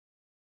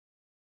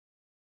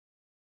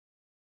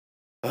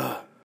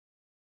Ugh,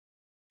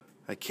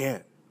 I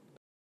can't.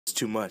 It's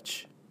too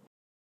much.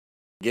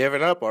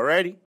 Giving up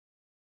already?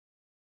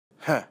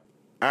 Huh.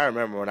 I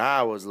remember when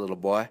I was a little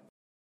boy.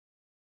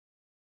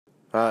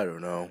 I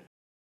don't know.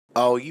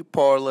 Oh, you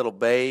poor little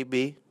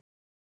baby.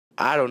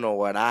 I don't know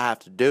what I have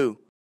to do.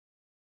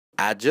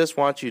 I just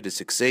want you to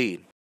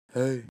succeed.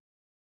 Hey.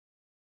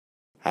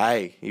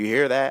 Hey, you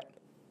hear that?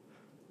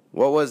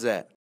 What was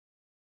that?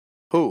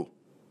 Who?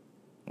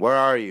 Where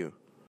are you?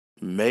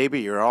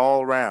 Maybe you're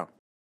all around.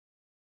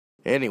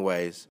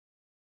 Anyways,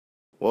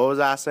 what was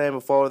I saying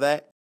before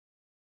that?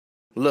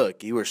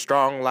 Look, you were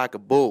strong like a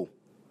bull.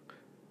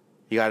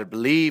 You gotta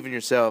believe in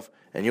yourself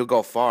and you'll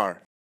go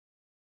far.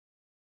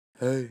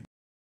 Hey.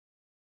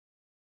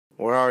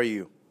 Where are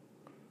you?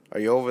 Are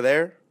you over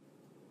there?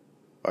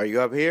 Are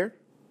you up here?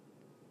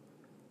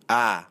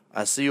 Ah,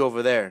 I see you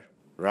over there.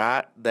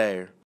 Right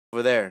there.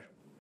 Over there.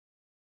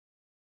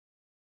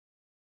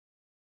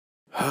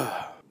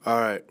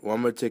 Alright, well,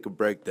 I'm gonna take a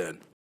break then.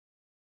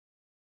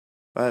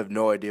 I have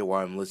no idea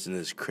why I'm listening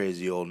to this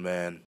crazy old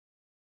man.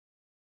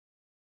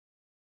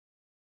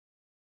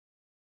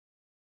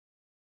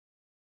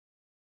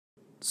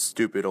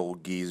 Stupid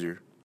old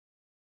geezer.